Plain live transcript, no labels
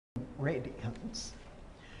radiance.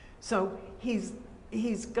 So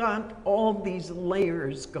he's got all these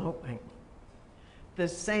layers going. The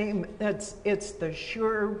same, it's the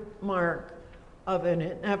sure mark of an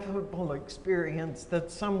ineffable experience that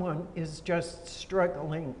someone is just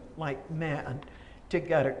struggling like mad to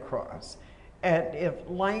get across. And if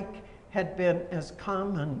like had been as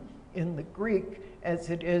common in the Greek as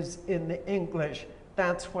it is in the English,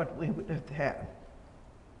 that's what we would have had.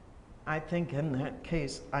 I think in that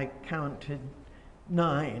case, I counted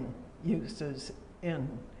 9 uses in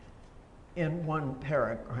one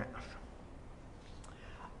paragraph.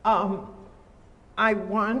 I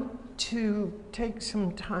want to take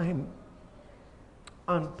some time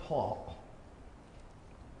on Paul.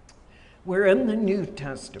 We're in the New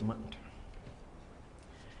Testament.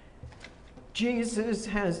 Jesus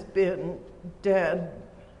has been dead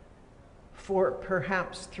for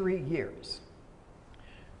perhaps 3 years.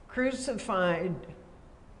 Crucified,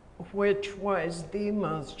 which was the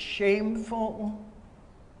most shameful,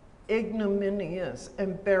 ignominious,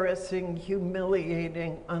 embarrassing,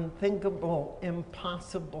 humiliating, unthinkable,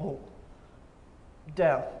 impossible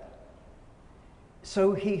death.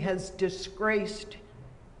 So he has disgraced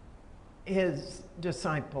his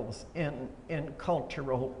disciples in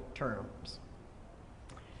cultural terms.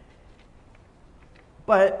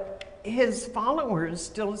 But his followers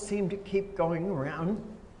still seem to keep going around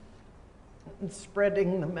and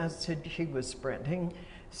spreading the message he was spreading.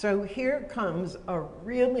 So here comes a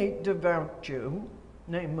really devout Jew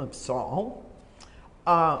named Saul.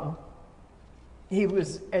 He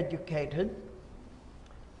was educated.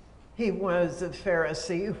 He was a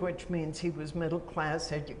Pharisee, which means he was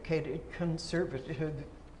middle-class, educated, conservative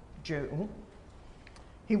Jew.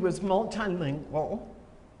 He was multilingual,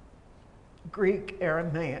 Greek,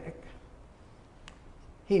 Aramaic,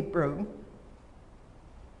 Hebrew,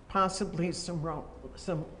 possibly some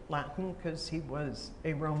Latin, because he was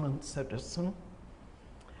a Roman citizen.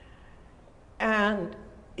 And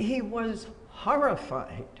he was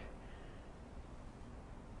horrified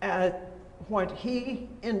at what he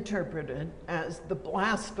interpreted as the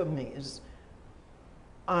blasphemies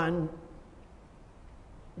on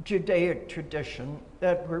Judaic tradition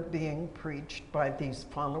that were being preached by these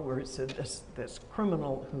followers of this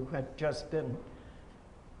criminal who had just been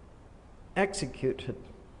executed.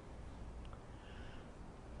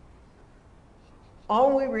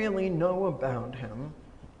 All we really know about him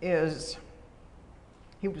is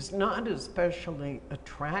he was not especially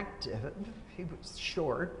attractive. He was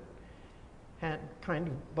short, had kind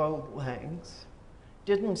of bow legs,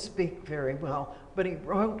 didn't speak very well, but he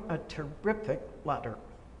wrote a terrific letter.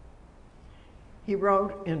 He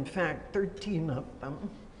wrote, in fact, 13 of them.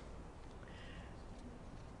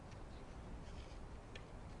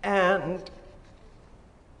 And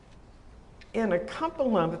in a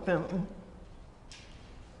couple of them,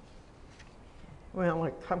 well,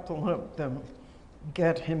 a couple of them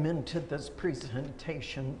get him into this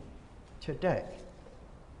presentation today.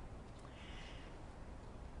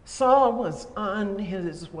 Saul was on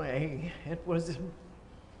his way. It was,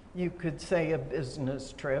 you could say, a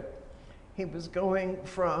business trip. He was going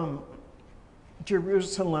from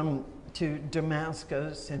Jerusalem to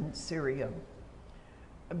Damascus in Syria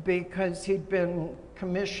because he'd been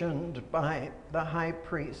commissioned by the high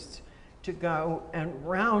priest to go and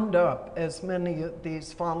round up as many of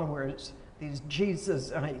these followers, these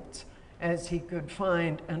Jesusites, as he could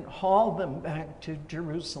find and haul them back to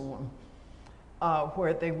Jerusalem,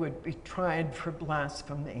 where they would be tried for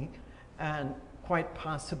blasphemy and quite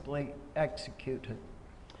possibly executed.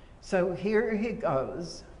 So here he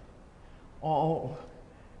goes, all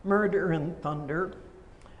murder and thunder.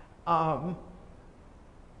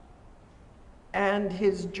 And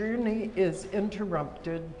his journey is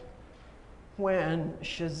interrupted when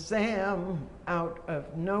Shazam, out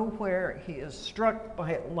of nowhere, he is struck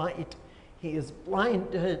by a light. He is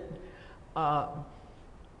blinded.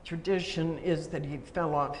 Tradition is that he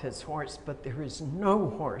fell off his horse, but there is no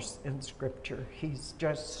horse in Scripture. He's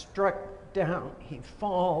just struck down. He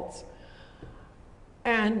falls,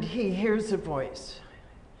 and he hears a voice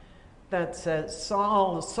that says,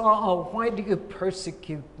 "Saul, Saul, why do you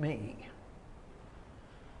persecute me?"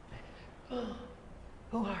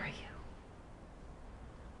 Who are you?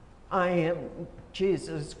 I am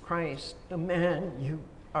Jesus Christ, the man you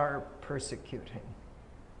are persecuting.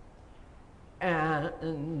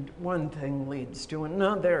 And one thing leads to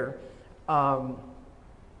another.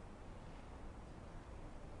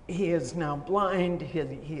 He is now blind. He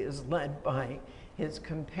is led by his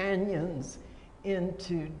companions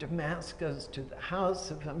into Damascus to the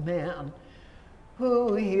house of a man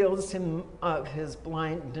who heals him of his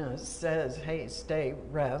blindness, says, hey, stay,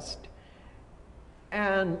 rest.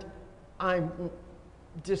 And I'm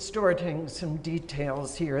distorting some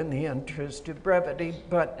details here in the interest of brevity,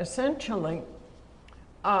 but essentially,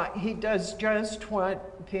 he does just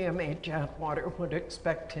what PMH Atwater would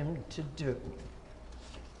expect him to do.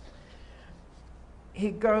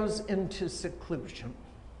 He goes into seclusion.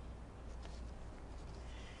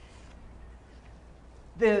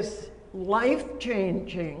 This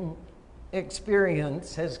life-changing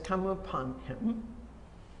experience has come upon him,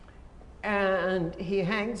 and he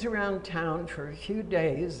hangs around town for a few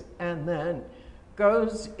days and then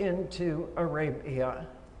goes into Arabia,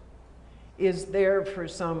 is there for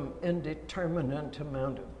some indeterminate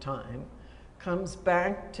amount of time, comes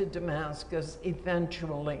back to Damascus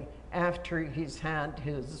eventually after he's had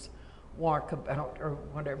his walkabout or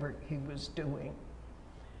whatever he was doing,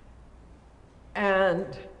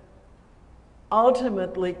 and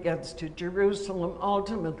ultimately gets to Jerusalem,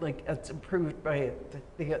 ultimately gets approved by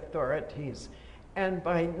the authorities. And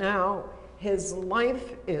by now, his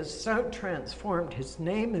life is so transformed. His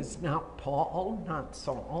name is now Paul, not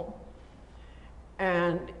Saul.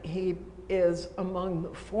 And he is among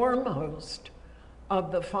the foremost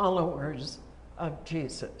of the followers of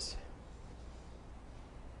Jesus.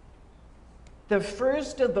 The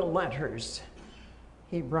first of the letters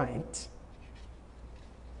he writes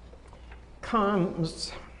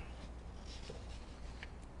comes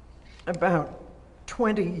about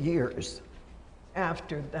 20 years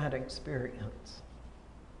after that experience.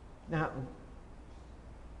 Now,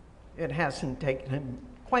 it hasn't taken him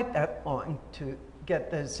quite that long to get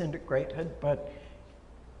this integrated, but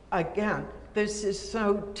again, this is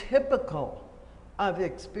so typical of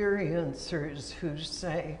experiencers who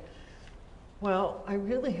say, well, I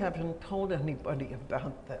really haven't told anybody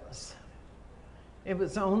about this. It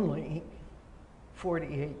was only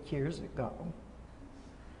 48 years ago.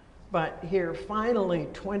 But here, finally,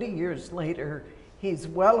 20 years later, he's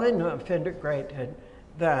well enough integrated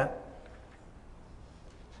that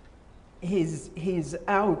he's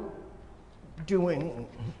out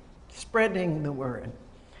spreading the word.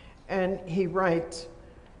 And he writes,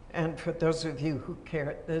 and for those of you who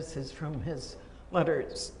care, this is from his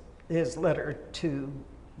letter to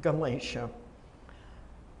Galatia.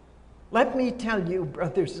 Let me tell you,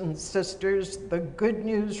 brothers and sisters, the good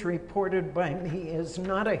news reported by me is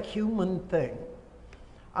not a human thing.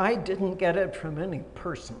 I didn't get it from any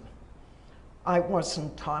person. I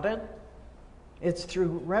wasn't taught it. It's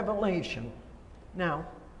through revelation. Now,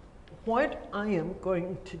 what I am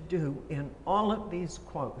going to do in all of these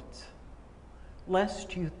quotes,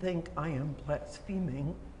 lest you think I am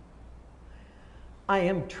blaspheming, I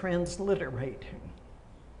am transliterating.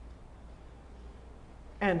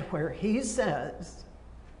 And where he says,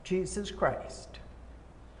 Jesus Christ,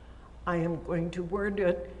 I am going to word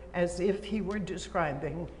it as if he were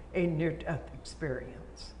describing a near-death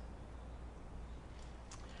experience.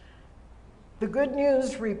 The good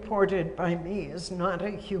news reported by me is not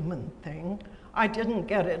a human thing. I didn't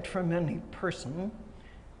get it from any person.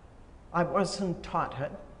 I wasn't taught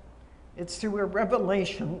it. It's through a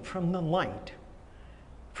revelation from the light.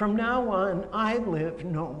 From now on, I live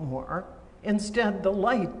no more. Instead, the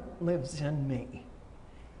light lives in me.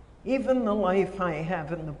 Even the life I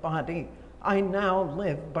have in the body, I now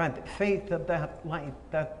live by the faith of that light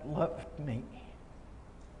that loved me.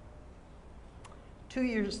 2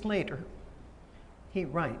 years later, he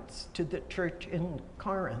writes to the church in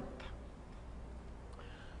Corinth,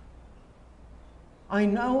 I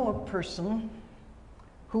know a person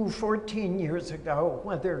who 14 years ago,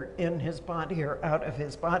 whether in his body or out of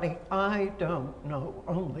his body, I don't know,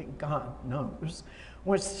 only God knows,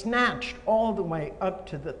 was snatched all the way up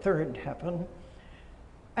to the third heaven.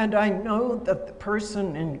 And I know that the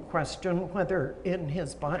person in question, whether in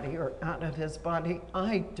his body or out of his body,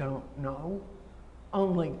 I don't know,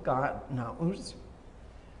 only God knows,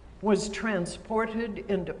 was transported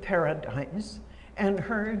into paradise and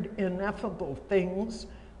heard ineffable things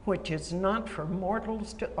which is not for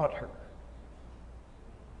mortals to utter.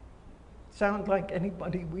 Sound like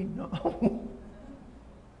anybody we know?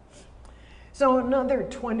 So another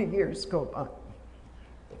 20 years go by.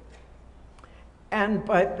 And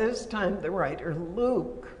by this time, the writer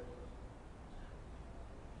Luke,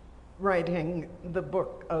 writing the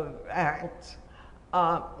book of Acts,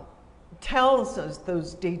 tells us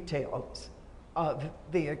those details of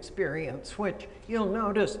the experience, which you'll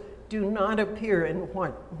notice do not appear in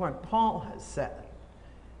what Paul has said.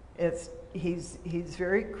 He's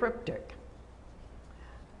very cryptic.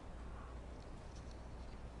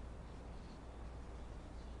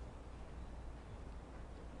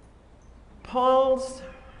 Paul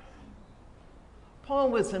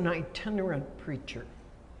was an itinerant preacher,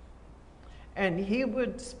 and he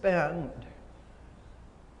would spend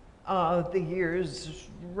the years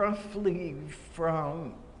roughly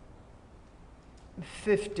from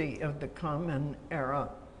 50 of the Common Era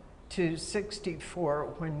to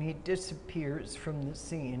 64 when he disappears from the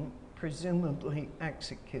scene, presumably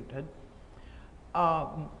executed,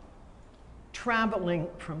 traveling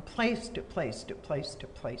from place to place to place to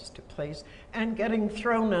place to place and getting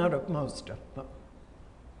thrown out of most of them.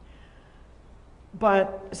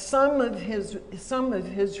 But some of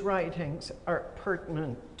his writings are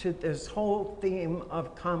pertinent to this whole theme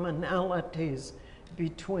of commonalities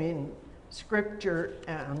between Scripture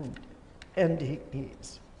and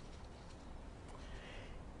NDEs.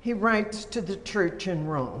 He writes to the church in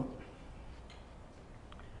Rome,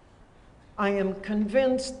 "I am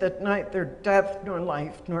convinced that neither death nor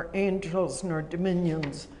life, nor angels nor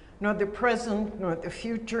dominions, nor the present nor the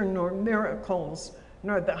future, nor miracles,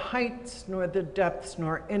 nor the heights nor the depths,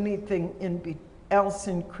 nor anything else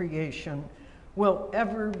in creation will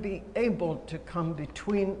ever be able to come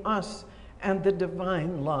between us and the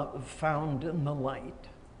divine love found in the light."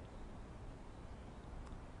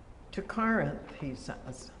 To Corinth, he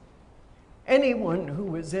says, "Anyone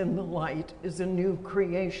who is in the light is a new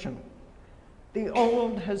creation. The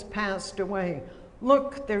old has passed away.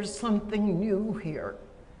 Look, there's something new here.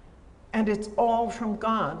 And it's all from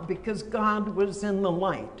God, because God was in the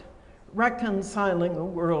light, reconciling a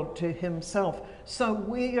world to himself. So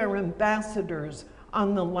we are ambassadors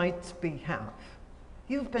on the light's behalf."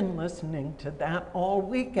 You've been listening to that all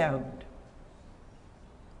weekend.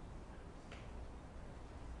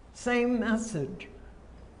 Same message.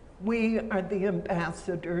 We are the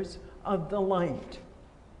ambassadors of the light.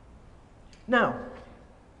 Now,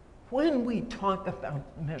 when we talk about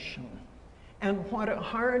mission, and what a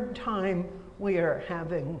hard time we are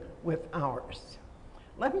having with ours,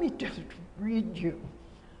 let me just read you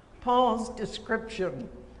Paul's description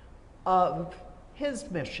of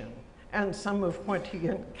his mission and some of what he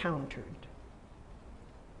encountered.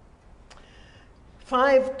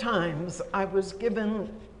 5 times I was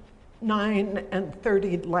given 9 and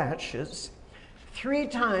 30 lashes. 3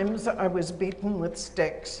 times I was beaten with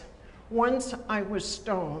sticks. Once I was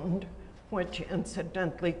stoned, which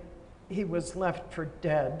incidentally he was left for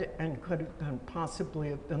dead and could have been possibly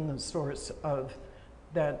have been the source of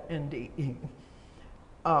that NDE.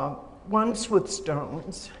 Once with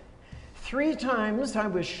stones. 3 times I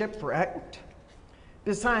was shipwrecked.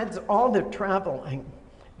 Besides all the traveling,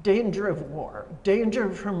 danger of war, danger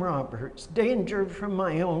from robbers, danger from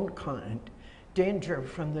my own kind, danger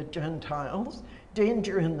from the Gentiles,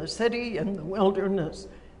 danger in the city and the wilderness,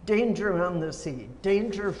 danger on the sea,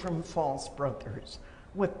 danger from false brothers,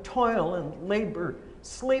 with toil and labor,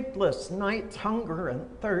 sleepless nights, hunger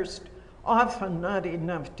and thirst, often not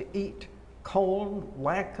enough to eat, cold,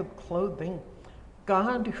 lack of clothing.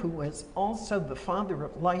 God, who is also the Father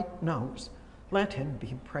of light, knows, let him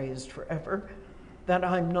be praised forever, that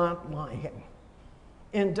I'm not lying.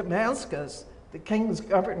 In Damascus, the king's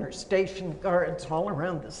governor stationed guards all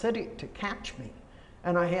around the city to catch me,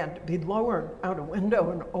 and I had to be lowered out a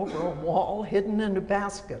window and over a wall, hidden in a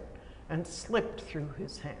basket, and slipped through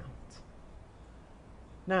his hands.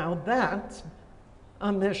 Now that's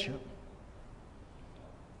a mission.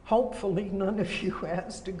 Hopefully none of you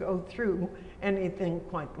has to go through anything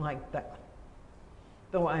quite like that.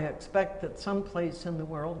 Though I expect that someplace in the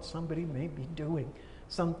world somebody may be doing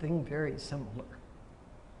something very similar.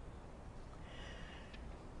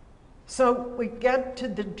 So we get to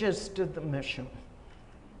the gist of the mission,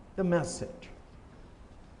 the message.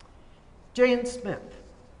 Jane Smith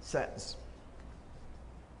says,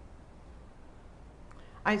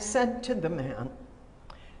 "I said to the man,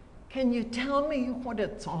 'Can you tell me what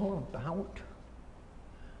it's all about?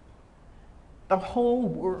 The whole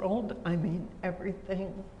world, I mean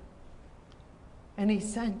everything?' And he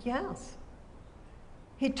said, 'Yes.'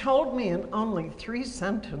 He told me in only 3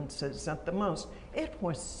 sentences at the most. It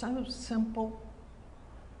was so simple.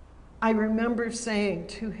 I remember saying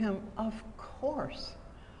to him, 'Of course.'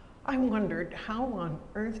 I wondered, how on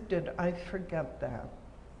earth did I forget that?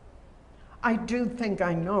 I do think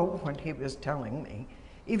I know what he was telling me,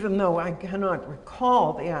 even though I cannot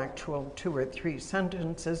recall the actual 2 or 3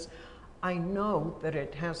 sentences. I know that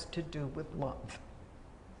it has to do with love.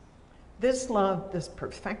 This love, this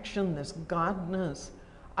perfection, this godness,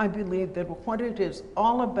 I believe that what it is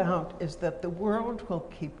all about is that the world will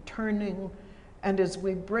keep turning, and as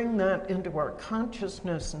we bring that into our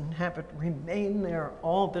consciousness and have it remain there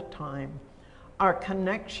all the time, our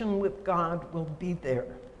connection with God will be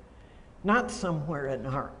there. not somewhere in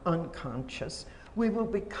our unconscious. We will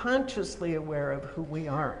be consciously aware of who we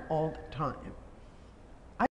are all the time.